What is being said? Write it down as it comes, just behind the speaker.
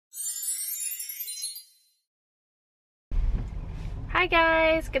Hi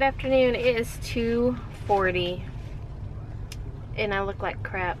guys, good afternoon. It is 2:40 and I look like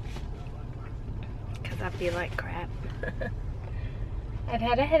crap because I feel like crap. I've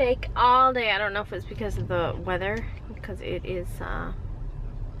had a headache all day. I don't know if it's because of the weather, because it is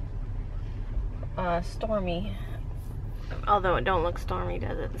stormy. Although it don't look stormy,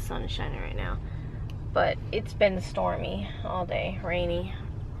 does it? The sun is shining right now. But it's been stormy all day, rainy.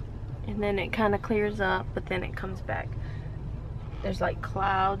 And then it kind of clears up, but then it comes back. There's like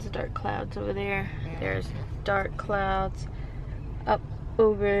clouds, dark clouds over there. There's dark clouds up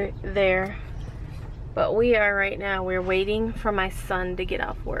over there. But we are right now, we're waiting for my son to get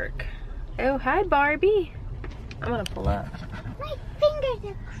off work. Oh, hi Barbie. I'm gonna pull up. My fingers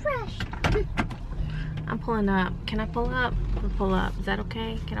are crushed. I'm pulling up. Can I pull up? I'll pull up. Is that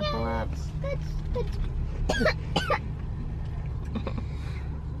okay? Can I pull up?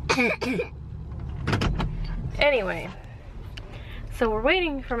 Anyway, so we're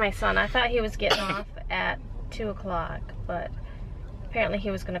waiting for my son. I thought he was getting off at 2 o'clock, but apparently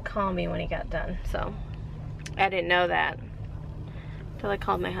he was gonna call me when he got done. So I didn't know that until I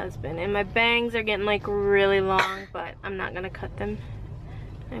called my husband. And my bangs are getting like really long, but I'm not gonna cut them.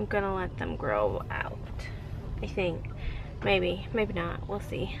 I'm gonna let them grow out, I think. Maybe, maybe not, we'll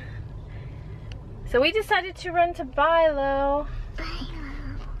see. So we decided to run to Bilo.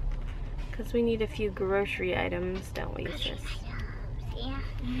 Because we need a few grocery items, don't we, sis? Yeah.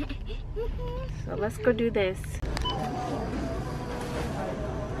 So let's go do this.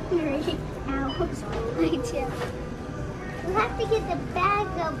 We'll have to get the bag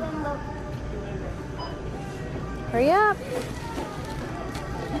open, but Hurry up.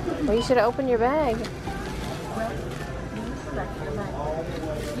 Well, you should have opened your bag.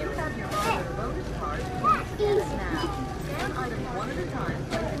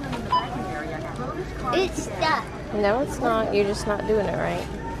 it's stuck. No, it's not. You're just not doing it right.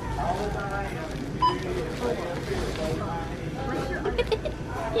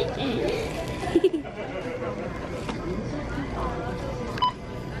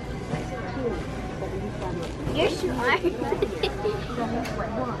 You're smart.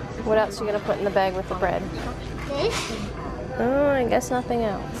 What else are you going to put in the bag with the bread? This? Oh, I guess nothing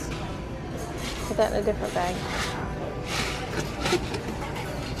else. Put that in a different bag.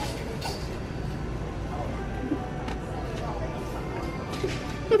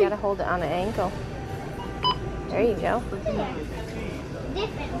 You gotta hold it on an angle. There you go.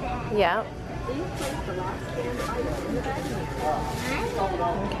 Different bag. Yeah.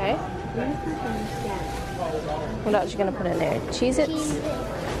 Okay. What else are you gonna put in there? Cheez-Its?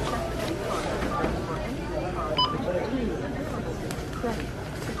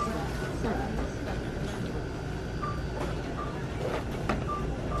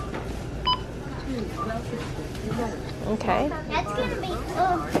 Okay. That's gonna be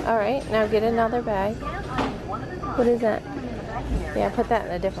cool. Alright, now get another bag. What is that? Yeah, put that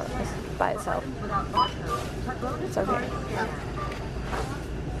in a different one by itself. It's okay.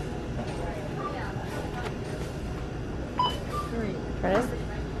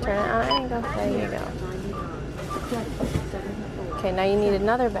 Turn it on an angle. There you go. Okay, now you need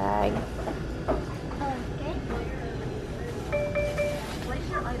another bag. Place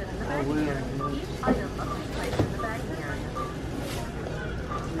your item in the bag area. Each item must be placed in the bag area.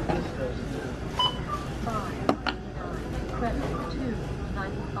 5, 9, credit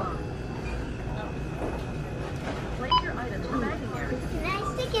 2.95. Place your item in the bag area. Can I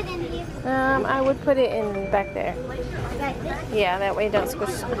stick it in here? I would put it in back there. Like this? Yeah, that way it don't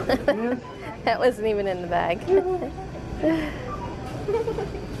squish. That wasn't even in the bag.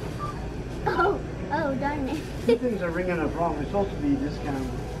 Oh, darn it. Two things are ringing up wrong. They're supposed to be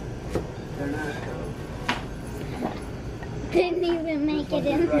discounted. They're not. Didn't even make it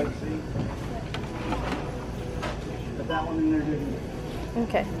in. Right, see? Put that one in there, didn't you?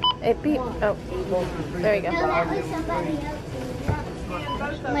 Okay. It beep. Oh, there you No, go. that was somebody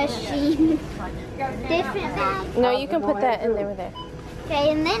else's machine. Different bag. No, you can put that in there with there.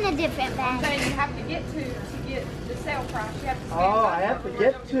 Okay, and then a different bag. So you have to get to get the sale price. You have to stand Oh, by I have to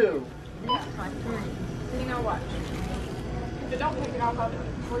get two. Yeah. You know what? If you don't take it off of it,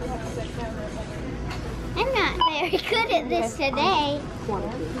 we're going to have to sit down or something. I'm not very good at this today.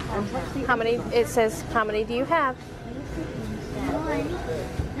 How many? It says, how many do you have? One.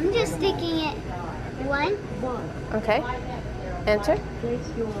 I'm just sticking it. One. Okay. Enter.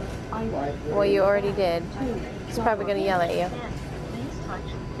 Well, you already did. He's probably going to yell at you.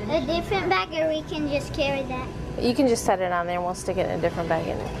 A different bag, or we can just carry that. You can just set it on there and we'll stick it in a different bag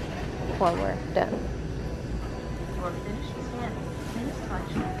when we're done. For finished scanning, please touch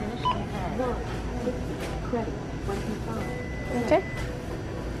the finishing pad. Okay.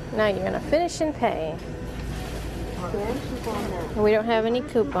 Now you're gonna finish and pay. We don't have any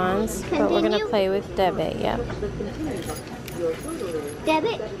coupons, but we're gonna play with debit. Yep.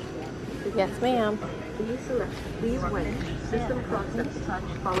 Debit? Yes, ma'am. Please select Please wait. System process touch.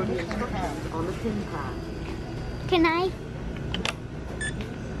 Follow the instructions on the pin pad. Can I?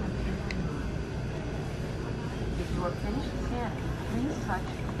 If you are finished scanning, please touch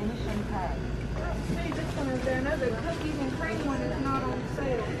Finish and Pay. See, this one is there. I know the cookies and cream one is not on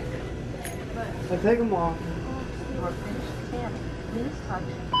sale. So take them off. If you are finished scanning, please touch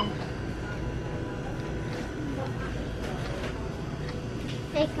Finish.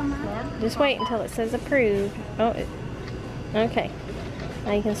 Take them out. Just wait until it says approved. Oh, okay.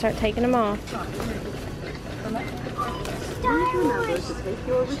 Now you can start taking them off. Please remember to take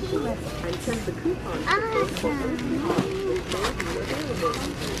your receipt and send the coupon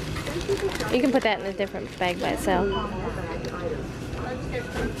You can put that in a different bag by itself.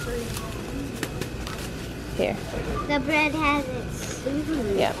 Here. The bread has its.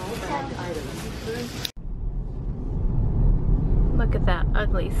 Yep. Look at that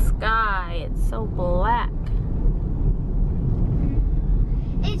ugly sky. It's so black.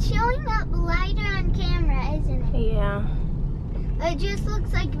 It's showing up lighter on camera, isn't it? Yeah. It just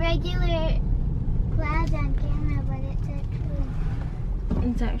looks like regular clouds on camera, but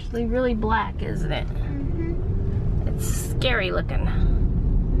It's actually really black, isn't it? It's scary looking.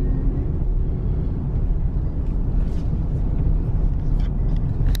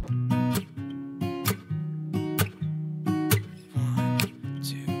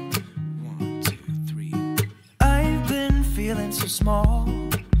 I've been feeling so small.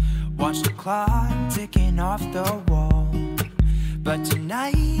 Watch the clock ticking off the wall. But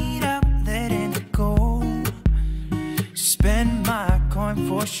tonight I'm letting it go. Spend my coin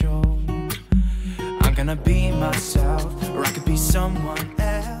for sure. I'm gonna be myself, or I could be someone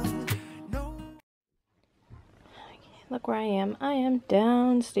else. No. Look where I am. I am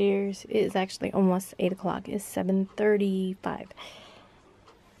downstairs. It is actually almost 8 o'clock. It's 7:35.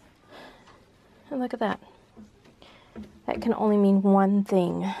 And look at that. That can only mean one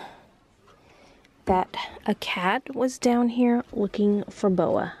thing. That a cat was down here looking for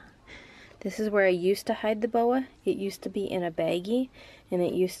boa. This is where I used to hide the boa. It used to be in a baggie, and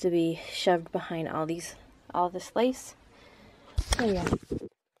it used to be shoved behind all this lace. So yeah,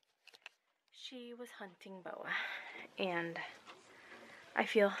 she was hunting boa, and I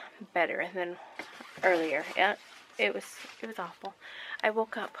feel better than earlier. It was awful. I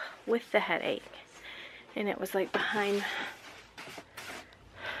woke up with the headache, and it was like behind.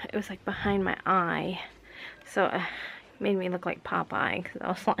 It was like behind my eye, so it made me look like Popeye, because I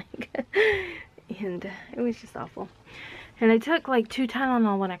was like, and it was just awful. And I took like 2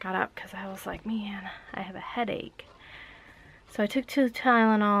 Tylenol when I got up, because I was like, man, I have a headache. So I took 2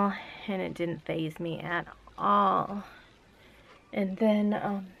 Tylenol, and it didn't faze me at all. And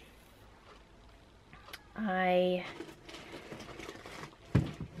then I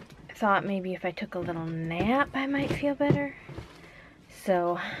thought maybe if I took a little nap, I might feel better.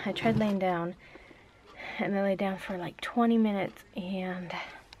 So I tried laying down, and I lay down for like 20 minutes, and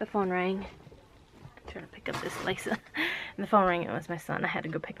the phone rang. I'm trying to pick up this lace. And the phone rang, and it was my son. I had to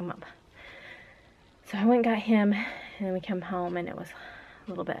go pick him up. So I went and got him, and then we came home, and it was a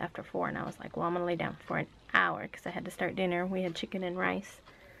little bit after 4, and I was like, well, I'm going to lay down for an hour, because I had to start dinner. We had chicken and rice.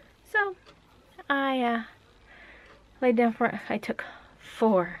 So I laid down for, I took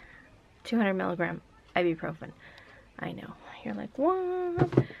 4 200 milligram ibuprofen. I know. You're like,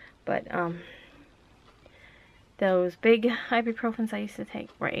 what? But, those big ibuprofens I used to take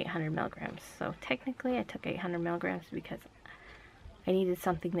were 800 milligrams. So, technically, I took 800 milligrams because I needed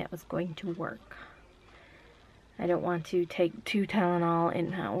something that was going to work. I don't want to take 2 Tylenol and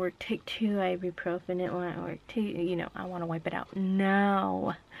not work. Take 2 ibuprofen and not work. You know, I want to wipe it out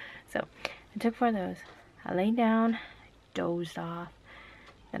now. So, I took 4 of those. I laid down, dozed off.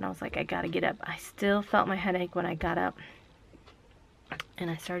 Then I was like, I gotta get up. I still felt my headache when I got up.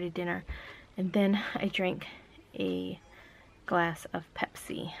 And I started dinner, and then I drank a glass of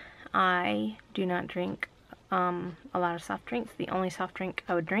Pepsi. I do not drink a lot of soft drinks. The only soft drink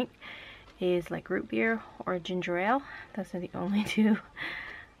I would drink is like root beer or ginger ale. Those are the only 2.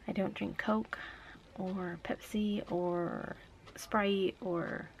 I don't drink Coke or Pepsi or Sprite,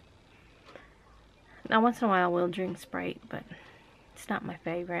 or now once in a while I will drink Sprite, but it's not my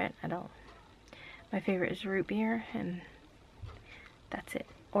favorite. My favorite is root beer, and that's it.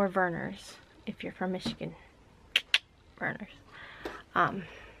 Or Verner's, if you're from Michigan. Verner's.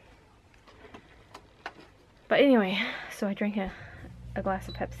 But anyway, so I drank a glass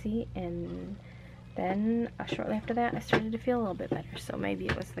of Pepsi, and Then shortly after that I started to feel a little bit better, so maybe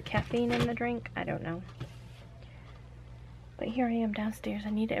it was the caffeine in the drink, I don't know. But here I am downstairs. I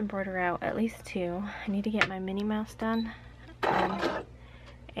need to embroider out at least 2. I need to get my Minnie Mouse done,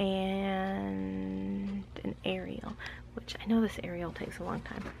 and an Ariel, which I know this Ariel takes a long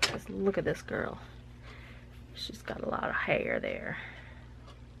time, because look at this girl. She's got a lot of hair there.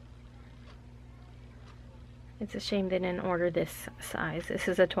 It's a shame they didn't order this size. This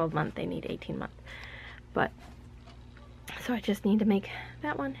is a 12-month, they need 18 months. But, so I just need to make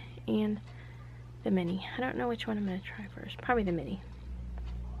that one and the mini. I don't know which one I'm going to try first. Probably the mini.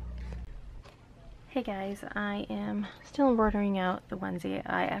 Hey guys, I am still embroidering out the onesie.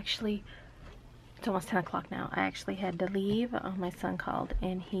 It's almost 10 o'clock now. I actually had to leave. My son called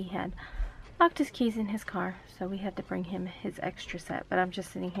and he had locked his keys in his car, so we had to bring him his extra set. But I'm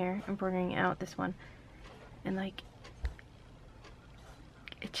just sitting here embroidering out this one. And like,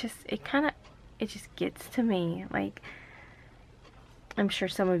 it just gets to me. Like, I'm sure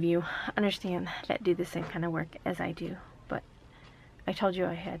some of you understand that do the same kind of work as I do, but I told you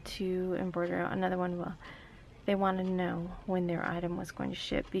I had to embroider out another one. Well, they wanted to know when their item was going to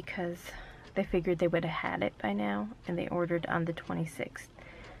ship because they figured they would have had it by now, and they ordered on the 26th.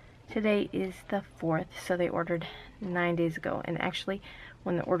 Today is the 4th, so they ordered 9 days ago, and actually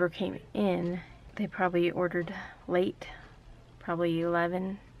when the order came in, they probably ordered late, probably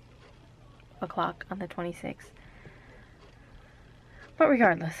 11 o'clock on the 26th. But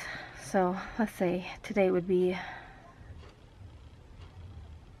regardless, so let's say today would be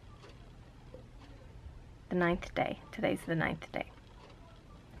the 9th day. Today's the 9th day.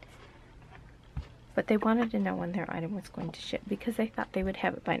 But they wanted to know when their item was going to ship because they thought they would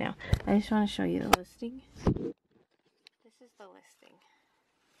have it by now. I just want to show you the listing. This is the listing.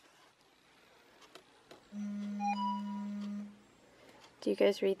 Do you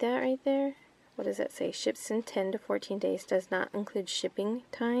guys read that right there? What does that say? Ships in 10 to 14 days. Does not include shipping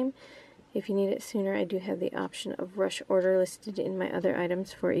time. If you need it sooner, I do have the option of rush order listed in my other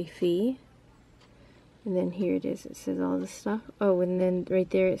items for a fee. And then here it is. It says all this stuff. Oh, and then right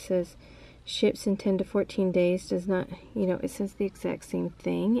there it says ships in 10 to 14 days. Does not, you know, it says the exact same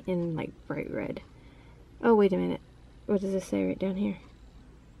thing in like bright red. Oh, wait a minute. What does it say right down here?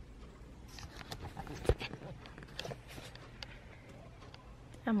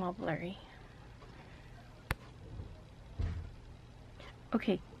 I'm all blurry.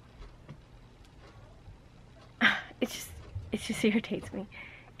 Okay. It just irritates me.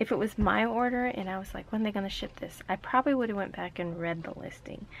 If it was my order and I was like, when are they gonna ship this? I probably would have went back and read the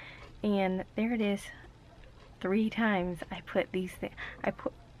listing. And there it is. 3 times I put these things. I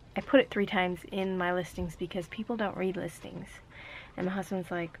put it 3 times in my listings because people don't read listings. And my husband's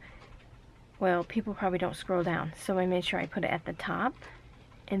like, well, people probably don't scroll down. So I made sure I put it at the top,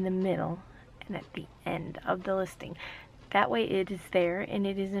 in the middle, and at the end of the listing. That way it is there and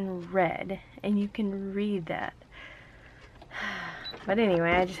it is in red and you can read that. But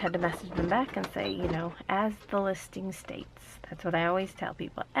anyway, I just had to message them back and say, you know, as the listing states. That's what I always tell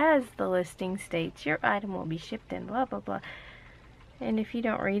people. As the listing states, your item will be shipped in blah blah blah. And if you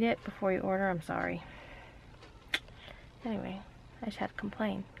don't read it before you order, I'm sorry. Anyway, I just had to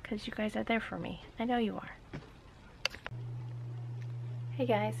complain because you guys are there for me. I know you are. Hey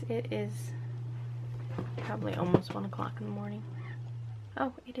guys, it is probably almost 1 o'clock in the morning.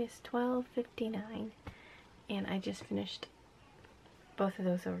 Oh, it is 12:59 and I just finished both of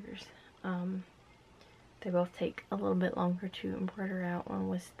those orders. They both take a little bit longer to embroider out. One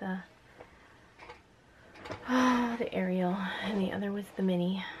was the Ariel and the other was the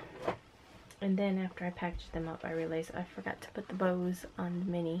mini. And then after I packaged them up, I realized I forgot to put the bows on the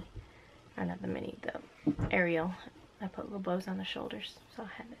mini, or not the mini, the Ariel. I put little bows on the shoulders, so I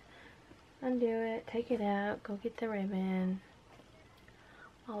had to undo it, take it out, go get the ribbon,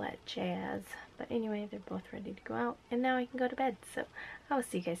 all that jazz. But anyway, they're both ready to go out, and now I can go to bed. So I will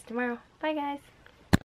see you guys tomorrow. Bye guys.